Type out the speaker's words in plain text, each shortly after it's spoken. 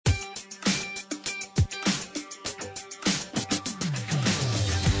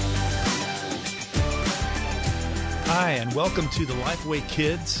Hi, and welcome to the Lifeway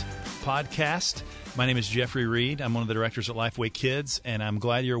Kids podcast. My name is Jeffrey Reed. I'm one of the directors at Lifeway Kids, and I'm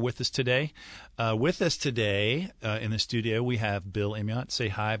glad you're with us today. With us today in the studio, we have Bill Amiot. Say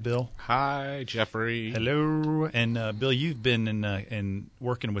hi, Bill. Hi, Jeffrey. Hello. And Bill, you've been in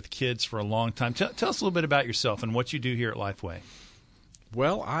working with kids for a long time. Tell us a little bit about yourself and what you do here at Lifeway.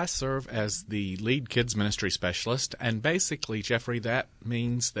 Well, I serve as the lead kids ministry specialist, and basically, Jeffrey, that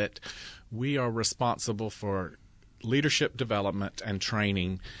means that we are responsible for leadership development and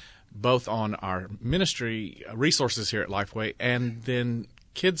training, both on our ministry resources here at Lifeway and then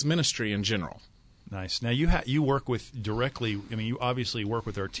kids ministry in general. Nice. Now, you work with directly, I mean, you obviously work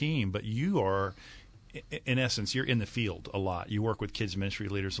with our team, but you are, in essence, you're in the field a lot. You work with kids ministry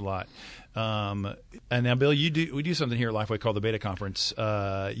leaders a lot. And now, Bill, we do something here at Lifeway called the Beta Conference.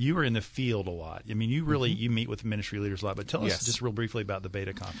 You are in the field a lot. I mean, you really you meet with ministry leaders a lot. But tell us just real briefly about the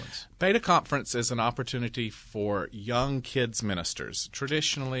Beta Conference. Beta Conference is an opportunity for young kids ministers.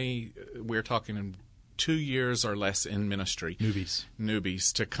 Traditionally, we're talking in 2 years or less in ministry.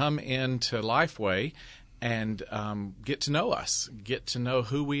 Newbies to come into Lifeway and get to know us, get to know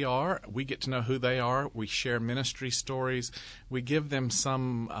who we are. We get to know who they are. We share ministry stories. We give them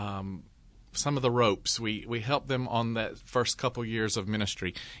some of the ropes. We help them on that first couple years of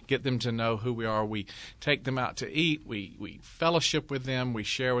ministry, get them to know who we are. We take them out to eat. We fellowship with them. We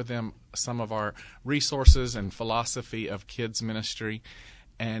share with them some of our resources and philosophy of kids ministry,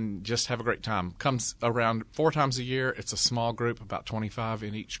 and just have a great time. Comes around 4 times a year. It's a small group, about 25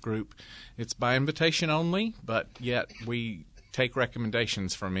 in each group. It's by invitation only, but yet we take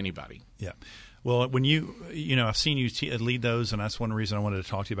recommendations from anybody. Yeah. Well, when I've seen you lead those, and that's one reason I wanted to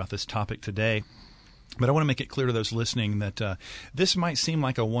talk to you about this topic today. But I want to make it clear to those listening that this might seem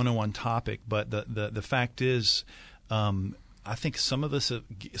like a one-on-one topic, but the fact is, I think some of us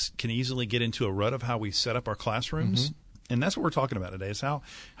can easily get into a rut of how we set up our classrooms. Mm-hmm. And that's what we're talking about today, is how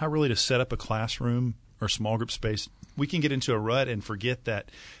really to set up a classroom or small group space. We can get into a rut and forget that,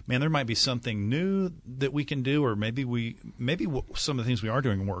 man, there might be something new that we can do, or maybe some of the things we are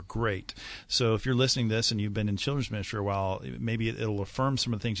doing work great. So if you're listening to this and you've been in children's ministry a while, maybe it'll affirm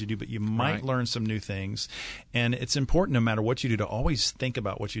some of the things you do, but you might learn some new things. And it's important, no matter what you do, to always think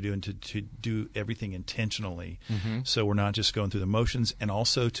about what you do and to do everything intentionally. Mm-hmm. So we're not just going through the motions, and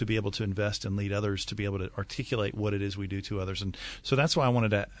also to be able to invest and lead others, to be able to articulate what it is we do to others. And so that's why I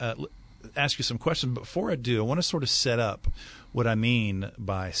wanted to ask you some questions. But before I do, I want to sort of set up what I mean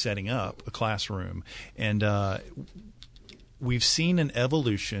by setting up a classroom. And we've seen an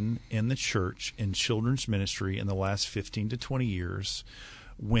evolution in the church, in children's ministry, in the last 15 to 20 years,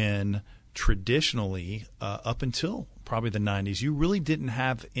 when traditionally, up until probably the 90s, you really didn't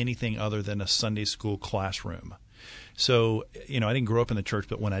have anything other than a Sunday school classroom. So, I didn't grow up in the church,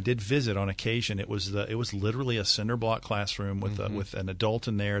 but when I did visit on occasion, it was literally a cinder block classroom with with an adult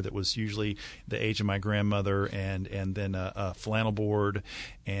in there that was usually the age of my grandmother, and then a flannel board,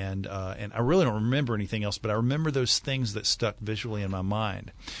 and I really don't remember anything else, but I remember those things that stuck visually in my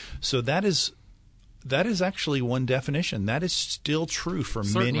mind. So that is actually one definition. That is still true for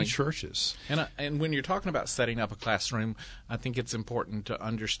many churches. And when you're talking about setting up a classroom, I think it's important to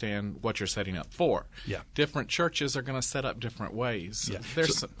understand what you're setting up for. Yeah. Different churches are going to set up different ways. Yeah.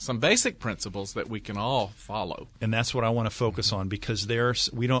 There's some basic principles that we can all follow. And that's what I want to focus on, because there are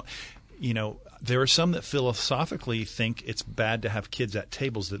some that philosophically think it's bad to have kids at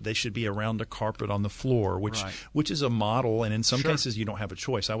tables, that they should be around a carpet on the floor, which is a model, and in some cases you don't have a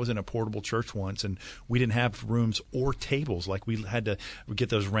choice. I was in a portable church once, and we didn't have rooms or tables. Like, we had to get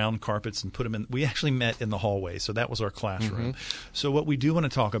those round carpets and put them in. We actually met in the hallway, so that was our classroom. Mm-hmm. So what we do want to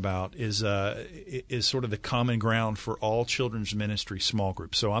talk about is sort of the common ground for all children's ministry small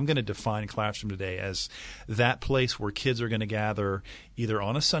groups. So I'm going to define classroom today as that place where kids are going to gather either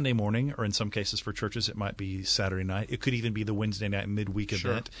on a Sunday morning, or in some cases for churches it might be Saturday night. It could even be the Wednesday night midweek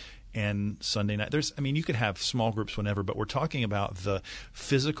event and Sunday night. You could have small groups whenever, but we're talking about the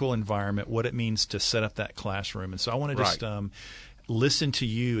physical environment, what it means to set up that classroom. And so I want to just listen to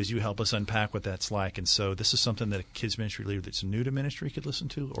you as you help us unpack what that's like. And so this is something that a kids ministry leader that's new to ministry could listen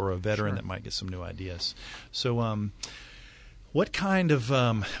to, or a veteran that might get some new ideas. So what kind of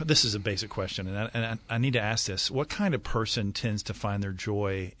this is a basic question, and I need to ask this. What kind of person tends to find their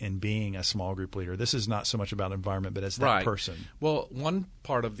joy in being a small group leader? This is not so much about environment, but as that person. Well, one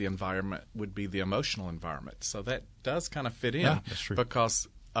part of the environment would be the emotional environment. So that does kind of fit in. Yeah, that's true. Because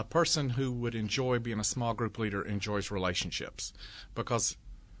a person who would enjoy being a small group leader enjoys relationships, because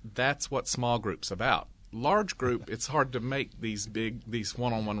that's what small group's about. Large group, it's hard to make these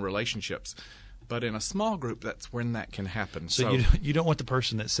one-on-one relationships. But in a small group, that's when that can happen. So you don't want the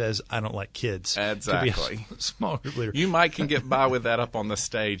person that says, I don't like kids. Exactly. To be a small group leader. You might can get by with that up on the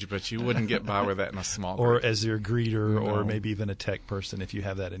stage, but you wouldn't get by with that in a small group. Or as your greeter, or maybe even a tech person if you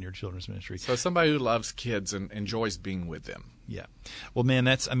have that in your children's ministry. So somebody who loves kids and enjoys being with them. Yeah. Well, man,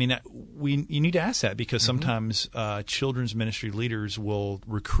 you need to ask that, because sometimes children's ministry leaders will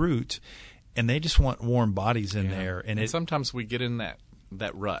recruit and they just want warm bodies in there. And sometimes we get in that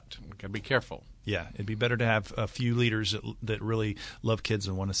rut. We've got to be careful. Yeah, it'd be better to have a few leaders that really love kids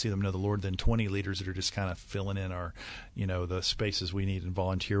and want to see them know the Lord than 20 leaders that are just kind of filling in our, the spaces we need in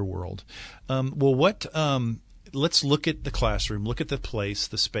volunteer world. Let's look at the classroom, look at the place,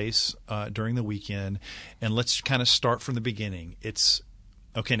 the space during the weekend, and let's kind of start from the beginning.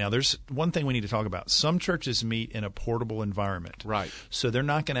 Okay, now there's one thing we need to talk about. Some churches meet in a portable environment. Right. So they're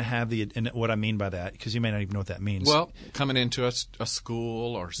not going to have and what I mean by that, because you may not even know what that means. Well, coming into a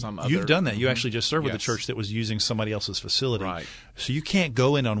school or some other. You've done that. You actually just served with a church that was using somebody else's facility. Right. So you can't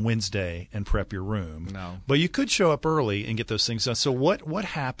go in on Wednesday and prep your room. No. But you could show up early and get those things done. So what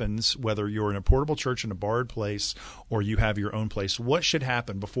happens, whether you're in a portable church in a borrowed place or you have your own place, what should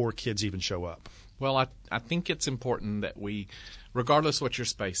happen before kids even show up? Well, I think it's important that we, regardless what your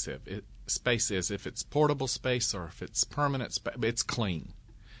space is, if it's portable space or if it's permanent space, it's clean.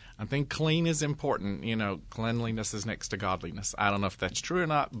 I think clean is important. Cleanliness is next to godliness. I don't know if that's true or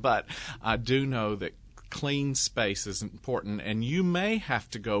not, but I do know that clean space is important, and you may have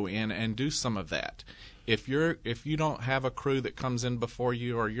to go in and do some of that. If you don't have a crew that comes in before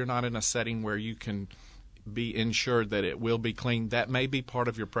you, or you're not in a setting where you can be ensured that it will be clean, that may be part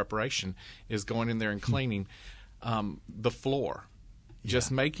of your preparation, is going in there and cleaning the floor.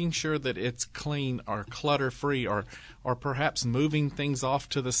 Just making sure that it's clean or clutter-free, or perhaps moving things off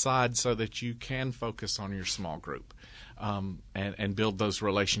to the side so that you can focus on your small group and build those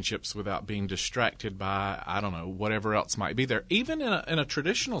relationships without being distracted by, I don't know, whatever else might be there. Even in a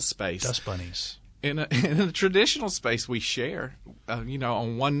traditional space. Dust bunnies. In a traditional space, we share.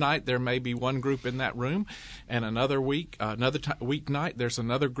 On one night there may be one group in that room, and another weeknight there's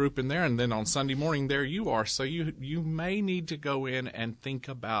another group in there, and then on Sunday morning there you are. So you may need to go in and think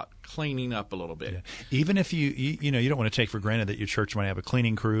about cleaning up a little bit. Yeah. Even if you don't want to take for granted that your church might have a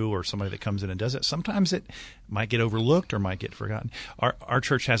cleaning crew or somebody that comes in and does it. Sometimes it might get overlooked or might get forgotten. Our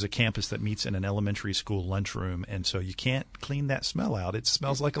church has a campus that meets in an elementary school lunchroom, and so you can't clean that smell out. It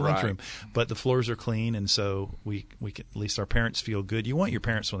smells like a lunchroom, but the floors are clean, and so we can, at least our parents feel good. You want your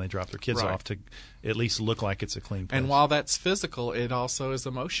parents, when they drop their kids off, to at least look like it's a clean place. And while that's physical, it also is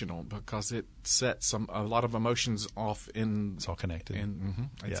emotional, because it sets a lot of emotions off in. It's all connected.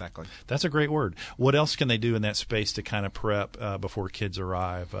 Exactly. Yeah. That's a great word. What else can they do in that space to kind of prep before kids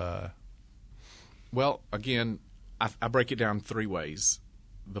arrive? Well, again, I break it down 3 ways: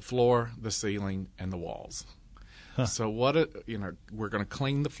 the floor, the ceiling, and the walls. Huh. So we're going to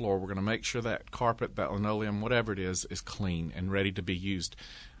clean the floor. We're going to make sure that carpet, that linoleum, whatever it is clean and ready to be used.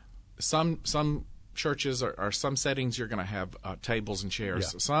 Some churches or some settings you're going to have tables and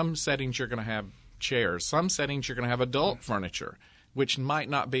chairs. Yeah. Some settings you're going to have chairs. Some settings you're going to have adult furniture, which might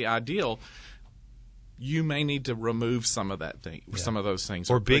not be ideal. You may need to remove some of those things.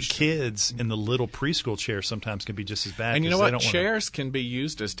 Or big kids in the little preschool chairs sometimes can be just as bad. And you know what? Chairs can be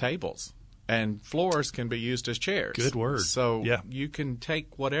used as tables. And floors can be used as chairs. Good word. So you can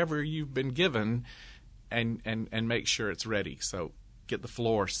take whatever you've been given and make sure it's ready. So get the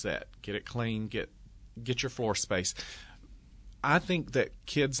floor set, get it clean, get your floor space. I think that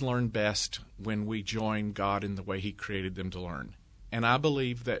kids learn best when we join God in the way He created them to learn. And I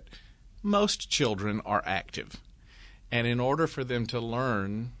believe that most children are active. And in order for them to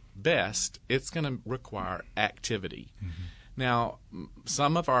learn best, it's going to require activity. Mm-hmm. Now,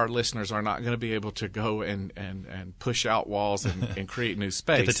 some of our listeners are not going to be able to go and push out walls and create new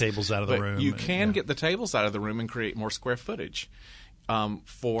space. Get the tables out of the room. You can get the tables out of the room and create more square footage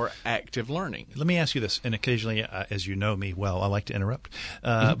for active learning. Let me ask you this, and occasionally, as you know me well, I like to interrupt.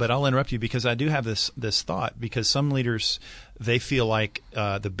 But I'll interrupt you because I do have this thought, because some leaders, they feel like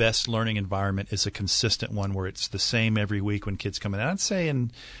the best learning environment is a consistent one where it's the same every week when kids come in. And I'd say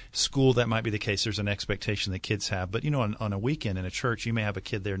in school that might be the case. There's an expectation that kids have. But, on a weekend in a church, you may have a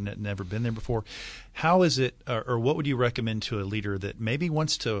kid there never been there before. How is it, or what would you recommend to a leader that maybe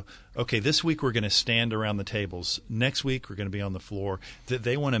wants to, okay, this week we're going to stand around the tables. Next week we're going to be on the floor. That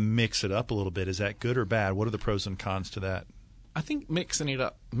they want to mix it up a little bit. Is that good or bad? What are the pros and cons to that? I think mixing it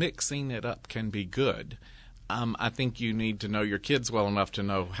up can be good. I think you need to know your kids well enough to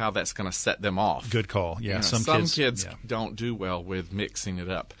know how that's going to set them off. Good call. Yeah, some kids don't do well with mixing it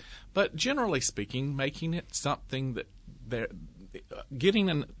up. But generally speaking, making it something that getting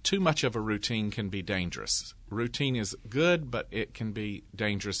in too much of a routine can be dangerous. Routine is good, but it can be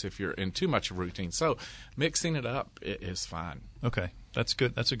dangerous if you're in too much of a routine. So mixing it up is fine. Okay. That's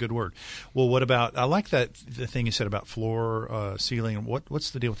good. That's a good word. Well, what about, I like the thing you said about floor, ceiling.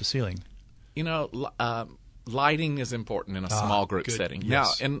 What's the deal with the ceiling? Lighting is important in a small group good. setting.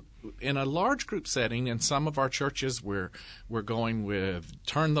 Yes. Now, in a large group setting, in some of our churches, we're going with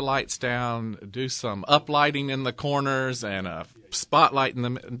turn the lights down, do some uplighting in the corners, and a spotlight in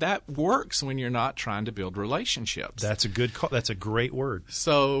them. That works when you're not trying to build relationships. That's a good call. That's a great word.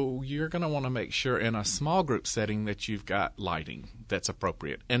 So you're going to want to make sure in a small group setting that you've got lighting that's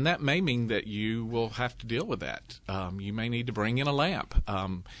appropriate, and that may mean that you will have to deal with that. You may need to bring in a lamp.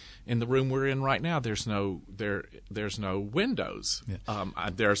 In the room we're in right now, there's no windows. Yeah.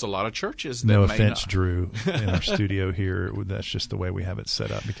 There's a lot of churches that no may offense, not. Drew, in our studio here. That's just the way we have it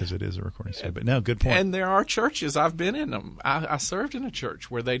set up because it is a recording studio. But no, good point. And there are churches, I've been in them. I served in a church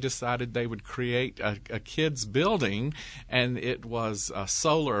where they decided they would create a kids' building, and it was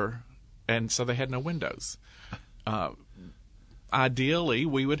solar, and so they had no windows. Ideally,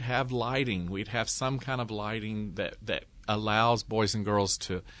 we would have lighting. We'd have some kind of lighting that allows boys and girls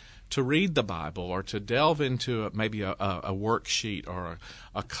to read the Bible or to delve into maybe a worksheet or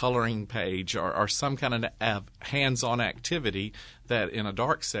a coloring page or some kind of hands-on activity that in a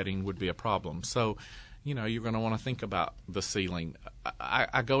dark setting would be a problem. So, you're going to want to think about the ceiling.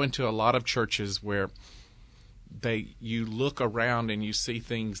 I go into a lot of churches where you look around and you see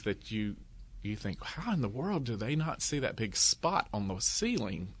things that you think, how in the world do they not see that big spot on the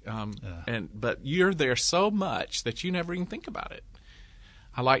ceiling? But you're there so much that you never even think about it.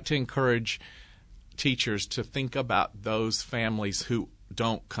 I like to encourage teachers to think about those families who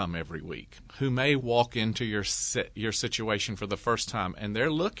don't come every week, who may walk into your situation for the first time, and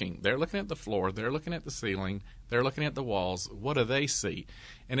they're looking at the floor, they're looking at the ceiling, they're looking at the walls. What do they see?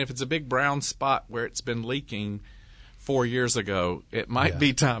 And if it's a big brown spot where it's been leaking 4 years ago, it might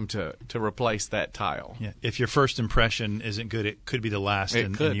be time to replace that tile. Yeah. If your first impression isn't good, it could be the last,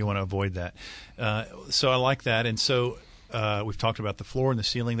 and you want to avoid that. So I like that. And so we've talked about the floor and the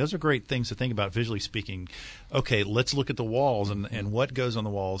ceiling. Those are great things to think about visually speaking. Okay, let's look at the walls and what goes on the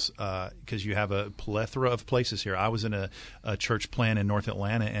walls because you have a plethora of places here. I was in a church plant in North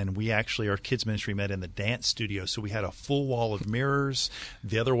Atlanta, and our kids ministry met in the dance studio. So we had a full wall of mirrors.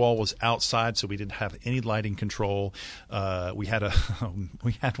 The other wall was outside, so we didn't have any lighting control. We had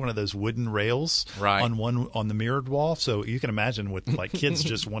one of those wooden rails on the mirrored wall. So you can imagine with like kids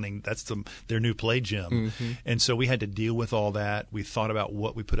just wanting their new play gym, and so we had to deal with all that. We thought about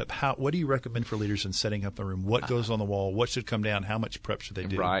what we put up. What do you recommend for leaders in setting up the room? What goes on the wall? What should come down? How much prep should they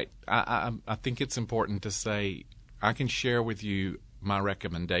do? Right. I think it's important to say I can share with you my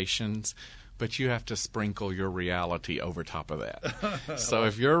recommendations, but you have to sprinkle your reality over top of that. So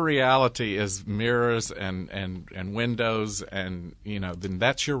if your reality is mirrors and windows and then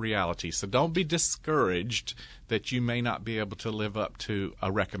that's your reality. So don't be discouraged that you may not be able to live up to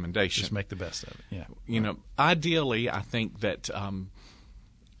a recommendation. Just make the best of it. Yeah. Ideally, I think that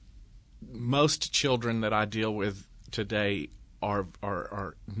most children that I deal with today are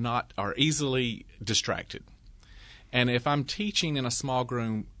easily distracted. And if I'm teaching in a small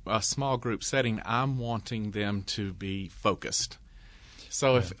group setting, I'm wanting them to be focused.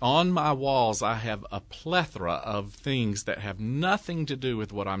 So if on my walls I have a plethora of things that have nothing to do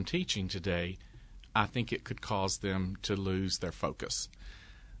with what I'm teaching today, I think it could cause them to lose their focus.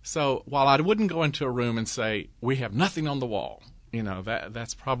 So while I wouldn't go into a room and say, we have nothing on the wall,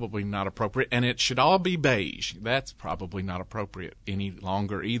 that's probably not appropriate. And it should all be beige. That's probably not appropriate any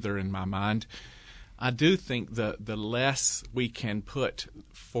longer either in my mind. I do think the less we can put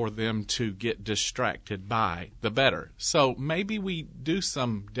for them to get distracted by, the better. So maybe we do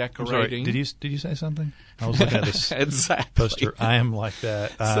some decorating. Sorry, did you say something? I was looking at this exactly. poster. I am like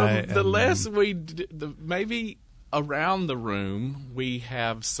that. So less maybe around the room we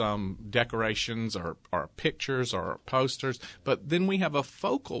have some decorations or pictures or posters, but then we have a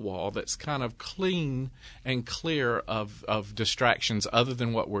focal wall that's kind of clean and clear of distractions other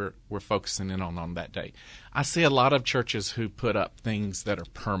than what we're focusing in on that day. I see a lot of churches who put up things that are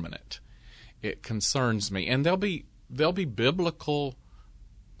permanent. It concerns me, and they'll be biblically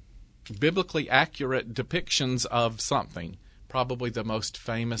accurate depictions of something. Probably the most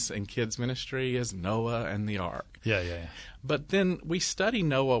famous in kids ministry is Noah and the Ark. Yeah. But then we study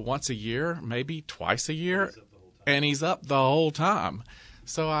Noah once a year, maybe twice a year, and he's up the whole time.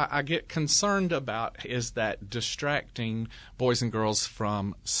 So I get concerned about, is that distracting boys and girls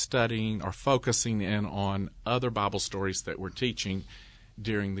from studying or focusing in on other Bible stories that we're teaching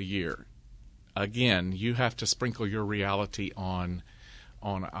during the year? again, you have to sprinkle your reality on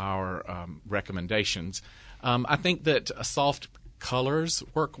our recommendations. I think that soft colors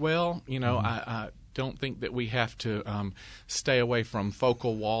work well. I don't think that we have to stay away from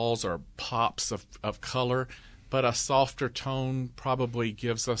focal walls or pops of color, but a softer tone probably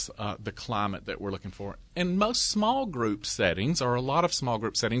gives us the climate that we're looking for. And most small group settings, or a lot of small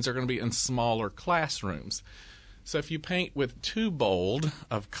group settings, are going to be in smaller classrooms. So if you paint with too bold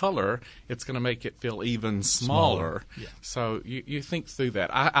of color, it's going to make it feel even smaller. Yeah. So you think through that.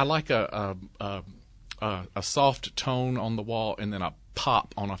 I like a soft tone on the wall and then a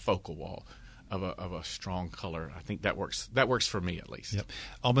pop on a focal wall of a strong color. I think that works. That works for me, at least. Yep.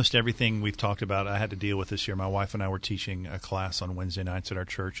 Almost everything we've talked about, I had to deal with this year. My wife and I were teaching a class on Wednesday nights at our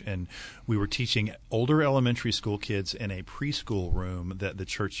church, and we were teaching older elementary school kids in a preschool room that the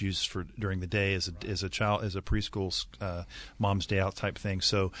church used for during the day as a preschool mom's day out type thing.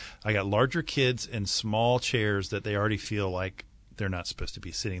 So I got larger kids in small chairs that they already feel like they're not supposed to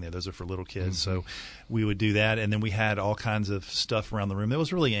be sitting there. Those are for little kids. Mm-hmm. So we would do that. And then we had all kinds of stuff around the room that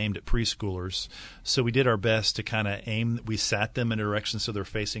was really aimed at preschoolers. So we did our best to kind of aim. We sat them in a direction so they're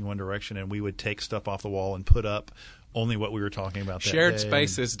facing one direction, and we would take stuff off the wall and put up only what we were talking about that Shared day.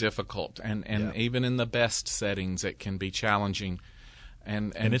 Space is difficult. And yeah. Even in the best settings, it can be challenging.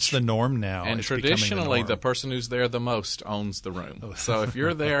 And it's the norm now. And it's traditionally, the person who's there the most owns the room. Oh. So if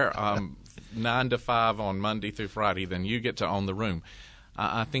you're there 9 to 5 on Monday through Friday, then you get to own the room.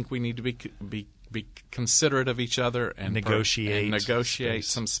 I think we need to be considerate of each other and negotiate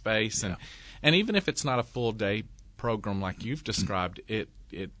some space. Yeah. And even if it's not a full day program like you've described, it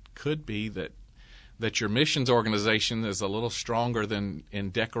could be that your missions organization is a little stronger in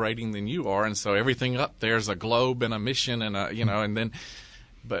decorating than you are, and so everything up there is a globe and a mission and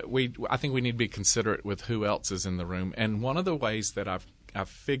but I think we need to be considerate with who else is in the room. And one of the ways that I've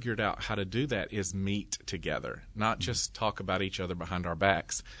figured out how to do that is meet together, not just talk about each other behind our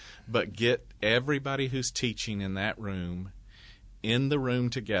backs, but get everybody who's teaching in that room in the room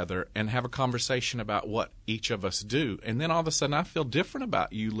together and have a conversation about what each of us do. And then all of a sudden I feel different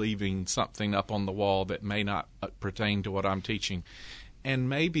about you leaving something up on the wall that may not pertain to what I'm teaching. And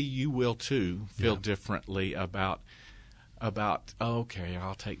maybe you will too feel differently about okay,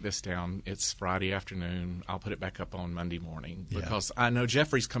 I'll take this down. It's Friday afternoon. I'll put it back up on Monday morning because I know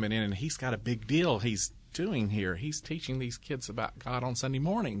Jeffrey's coming in and he's got a big deal he's doing here. He's teaching these kids about God on Sunday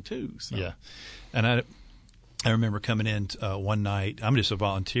morning too. So. Yeah. And I remember coming in one night. I'm just a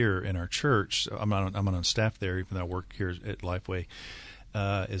volunteer in our church. I'm on staff there, even though I work here at Lifeway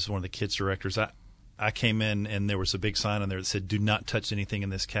as one of the kids directors. I came in and there was a big sign on there that said, "Do not touch anything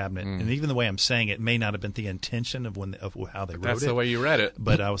in this cabinet." And even the way I'm saying it may not have been the intention of how they wrote it. That's the way you read it.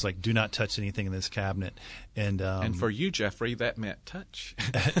 But I was like, "Do not touch anything in this cabinet." And for you, Jeffrey, that meant touch.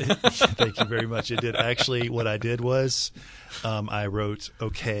 Thank you very much. It did. Actually, what I did was I wrote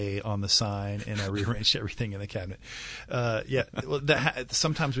 "okay" on the sign and I rearranged everything in the cabinet. Well,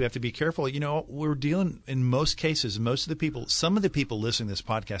 sometimes we have to be careful. We're dealing, in most cases, some of the people listening to this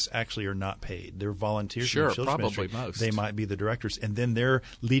podcast actually are not paid. They're volunteers. Sure, in the children's probably ministry. most. They might be the directors, and then they're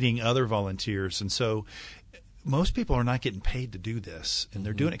leading other volunteers. And so most people are not getting paid to do this, and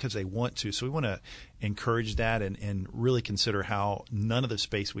they're doing it because they want to. So we want to encourage that and really consider how none of the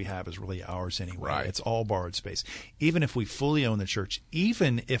space we have is really ours anyway. Right. It's all borrowed space. Even if we fully own the church,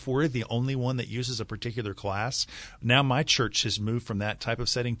 even if we're the only one that uses a particular class, now my church has moved from that type of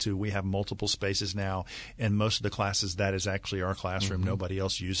setting to we have multiple spaces now, and most of the classes, that is actually our classroom. Nobody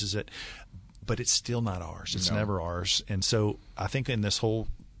else uses it. But it's still not ours. It's never ours. And so I think in this whole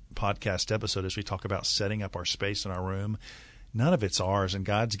podcast episode, as we talk about setting up our space in our room, none of it's ours, and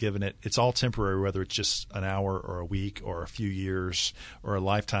God's given it. It's all temporary, whether it's just an hour or a week or a few years or a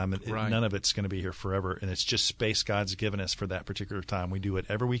lifetime. None of it's going to be here forever, and it's just space God's given us for that particular time. We do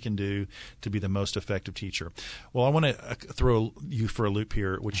whatever we can do to be the most effective teacher. Well, I want to throw you for a loop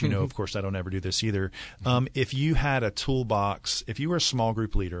here, which of course, I don't ever do this either. If you had a toolbox, if you were a small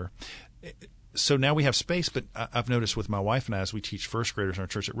group leader, so now we have space, but I've noticed with my wife and I, as we teach first graders in our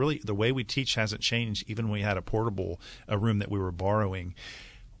church, that really the way we teach hasn't changed, even when we had a room that we were borrowing.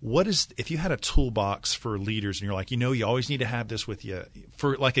 If you had a toolbox for leaders and you're like, you always need to have this with you,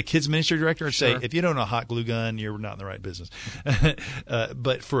 for like a kids ministry director, I'd say, if you don't know a hot glue gun, you're not in the right business.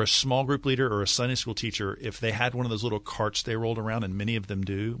 But for a small group leader or a Sunday school teacher, if they had one of those little carts they rolled around, and many of them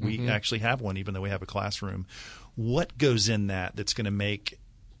do, we actually have one, even though we have a classroom. What goes in that's going to make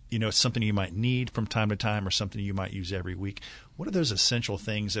something you might need from time to time or something you might use every week? What are those essential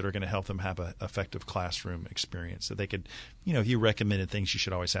things that are going to help them have an effective classroom experience that they could, you recommended things you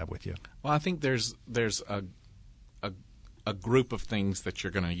should always have with you? Well, I think there's a a group of things that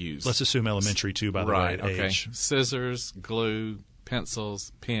you're going to use. Let's assume elementary too, by the way, age. Scissors, glue,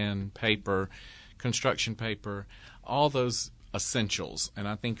 pencils, pen, paper, construction paper, all those essentials. And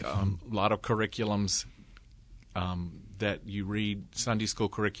I think a lot of curriculums that you read, Sunday school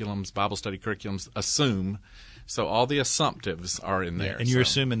curriculums, Bible study curriculums, assume. So all the assumptives are in there. And you're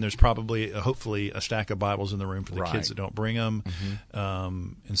assuming there's probably, hopefully, a stack of Bibles in the room for the kids that don't bring them.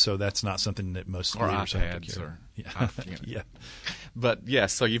 And so that's not something that most leaders have to carry. Yeah. But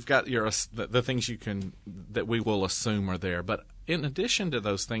so you've got the things that we will assume are there. But in addition to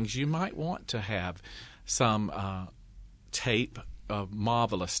those things, you might want to have some tape,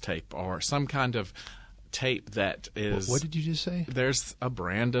 marvelous tape, or some kind of tape that is... What did you just say? There's a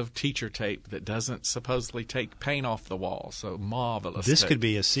brand of teacher tape that doesn't supposedly take paint off the wall, so marvelous This tape. Could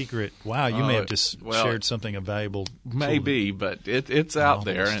be a secret. Wow, you may have just shared something of valuable... Maybe, but it's out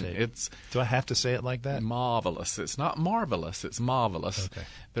there, and it's... Do I have to say it like that? Marvelous. It's not marvelous, it's marvelous. Okay.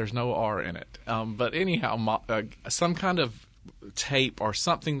 There's no R in it. But anyhow, some kind of tape or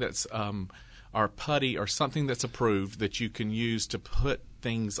something that's... or putty or something that's approved that you can use to put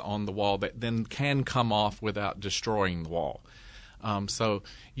things on the wall that then can come off without destroying the wall. So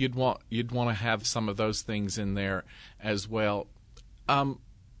you'd want to have some of those things in there as well. Hot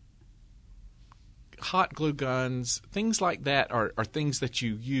glue guns, things like that are things that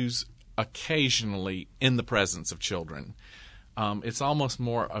you use occasionally in the presence of children. It's almost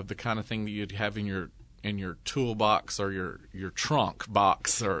more of the kind of thing that you'd have in your toolbox or your trunk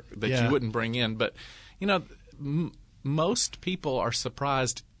box, or that you wouldn't bring in. But most people are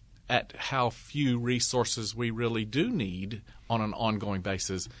surprised at how few resources we really do need on an ongoing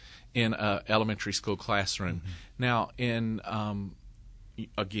basis in an elementary school classroom. Now,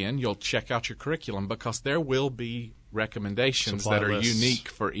 again, you'll check out your curriculum, because there will be recommendations that are unique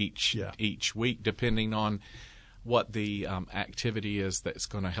for each week, depending on what the activity is that's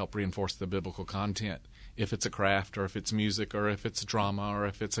going to help reinforce the biblical content. If it's a craft, or if it's music, or if it's drama, or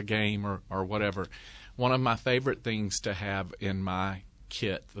if it's a game, or whatever. One of my favorite things to have in my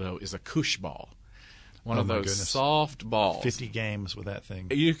kit, though, is a cush ball. One of those soft balls. 50 games with that thing.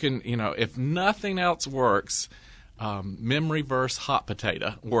 You can, if nothing else works, memory verse hot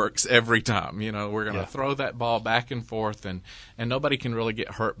potato works every time. We're going to throw that ball back and forth, and nobody can really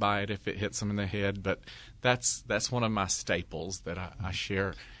get hurt by it if it hits them in the head. But that's one of my staples that I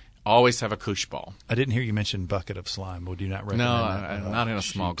share. Always have a cush ball. I didn't hear you mention bucket of slime. Would you not recommend that? No, not in a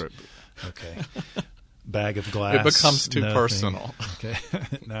small group. Okay. Bag of glass. It becomes too personal. Okay.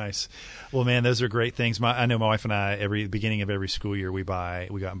 Nice. Well, man, those are great things. I know my wife and I, beginning of every school year, we go out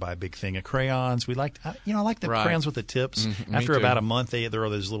and buy a big thing of crayons. We like, I like the crayons with the tips. After about a month, there are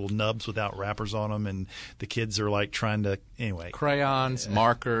those little nubs without wrappers on them, and the kids are like trying to, anyway. Crayons,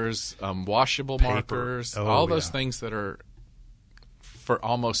 markers, washable markers, all those things that are for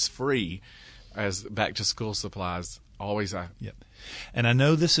almost free as back to school supplies. Always. Yep. And I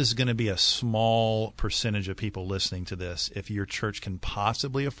know this is going to be a small percentage of people listening to this. If your church can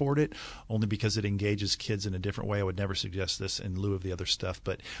possibly afford it, only because it engages kids in a different way. I would never suggest this in lieu of the other stuff.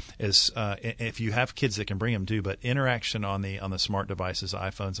 But if you have kids that can bring them, do. But interaction on the smart devices,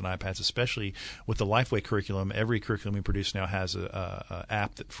 iPhones and iPads, especially with the Lifeway curriculum. Every curriculum we produce now has a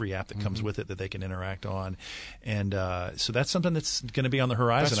free app that comes with it that they can interact on. And so that's something that's going to be on the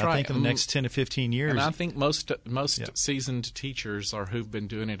horizon. That's right. I think in the next 10 to 15 years. And I think most seasoned teachers, or who've been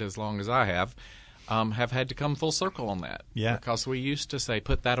doing it as long as I have had to come full circle on that. Yeah. Because we used to say,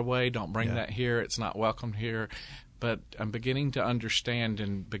 put that away, don't bring that here, it's not welcome here. But I'm beginning to understand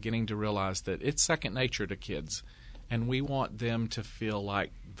and beginning to realize that it's second nature to kids. And we want them to feel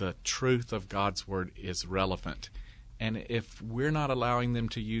like the truth of God's Word is relevant. And if we're not allowing them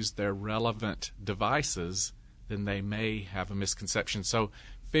to use their relevant devices, then they may have a misconception. So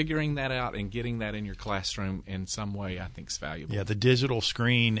figuring that out and getting that in your classroom in some way, I think, is valuable. Yeah, the digital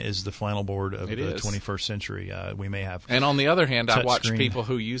screen is the flannel board of the 21st century. We may have. And on the other hand, I watch people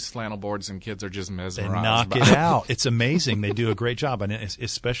who use flannel boards, and kids are just mesmerized. They knock it out. It's amazing. They do a great job, and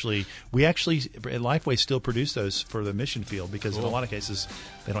especially we actually at Lifeway still produce those for the mission field, because in a lot of cases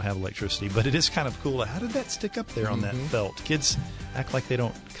they don't have electricity. But it is kind of cool. How did that stick up there on that felt? Kids act like they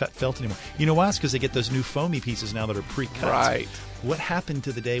don't cut felt anymore. You know why? It's because they get those new foamy pieces now that are pre-cut. Right. What happened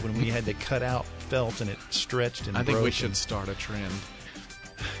to the day when we had to cut out felt and it stretched and broke? I think we should start a trend.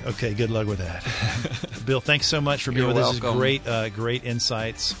 Okay, good luck with that. Bill, thanks so much for being You're with us. welcome. This is great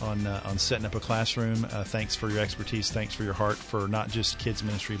insights on setting up a classroom. Thanks for your expertise. Thanks for your heart for not just kids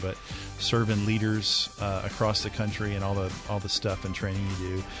ministry, but serving leaders across the country and all the stuff and training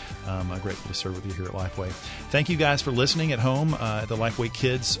you do. I'm grateful to serve with you here at Lifeway. Thank you guys for listening at home at the Lifeway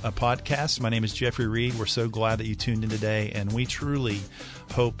Kids podcast. My name is Jeffrey Reed. We're so glad that you tuned in today, and we truly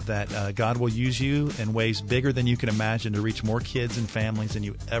hope that God will use you in ways bigger than you can imagine to reach more kids and families than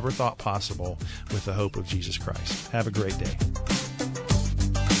you ever thought possible with the hope of Jesus Christ. Have a great day.